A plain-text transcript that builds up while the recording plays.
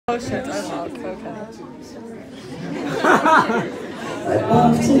Oh shit, I'm lost. Okay. I'd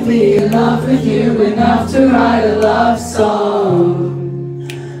love to be in love with you enough to write a love song.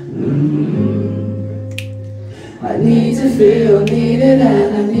 I need to feel needed,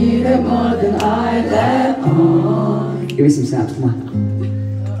 and I need it more than I let on. Give me some snaps, come on.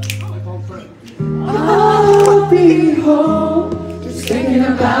 I'll be home, just thinking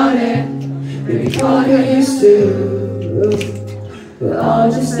about it. Maybe call you used to. But I'll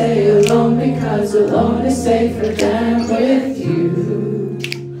just stay alone because alone is safer than with you.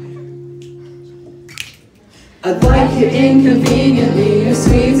 I'd like you inconveniently, you're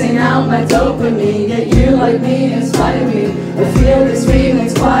squeezing out my dopamine. Yet you like me, inspire me. I feel these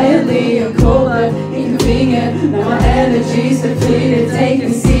feelings quietly. I'm cold but inconvenient. Now my energy's depleted. Take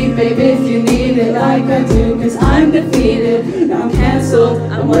a seat, baby, if you need it like I do. Cause I'm defeated, now I'm cancelled,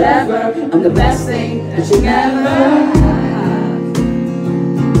 I'm whatever. I'm the best thing that you never had.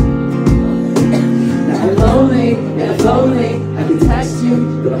 Now I'm lonely, yeah I'm lonely. I can text you,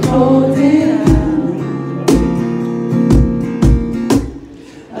 but I'm holding.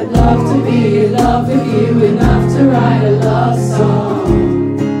 I'd love to be in love with you enough to write a love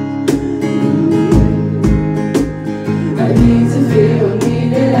song. I need to feel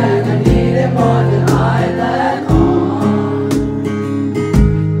needed, and I need it more than I let on.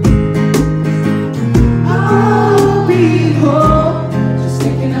 I'll be home, just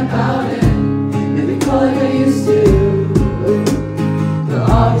thinking about it. Maybe call like I used to. But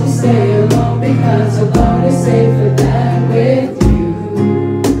I'll just stay alone because alone is safer than with you.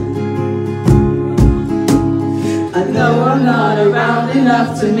 I know I'm not around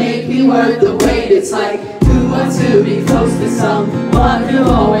enough to make me worth the wait. It's like, who wants to be close to someone who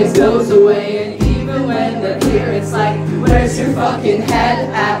always goes away? And even when they're here, it's like, where's your fucking head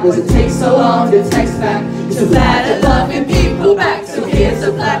at? Was it take so long to text back? You're so bad at loving people back. So here's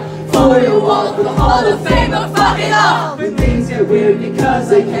a plaque for your wall, for the Hall of Fame of fucking all. When things get weird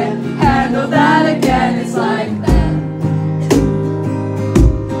because I can't handle that again. It's like that.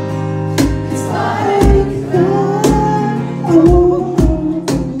 It's like that.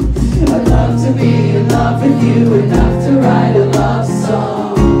 I'd love to be in love with you enough to write a love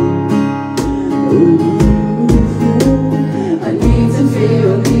song. Ooh, I need to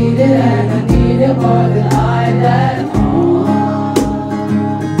feel needed, and I need it more than I let on.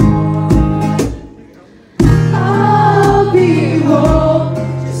 I'll be home,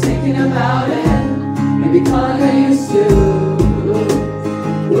 just thinking about it. Maybe call like I used to.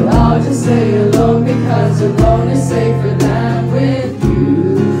 But I'll just stay alone because alone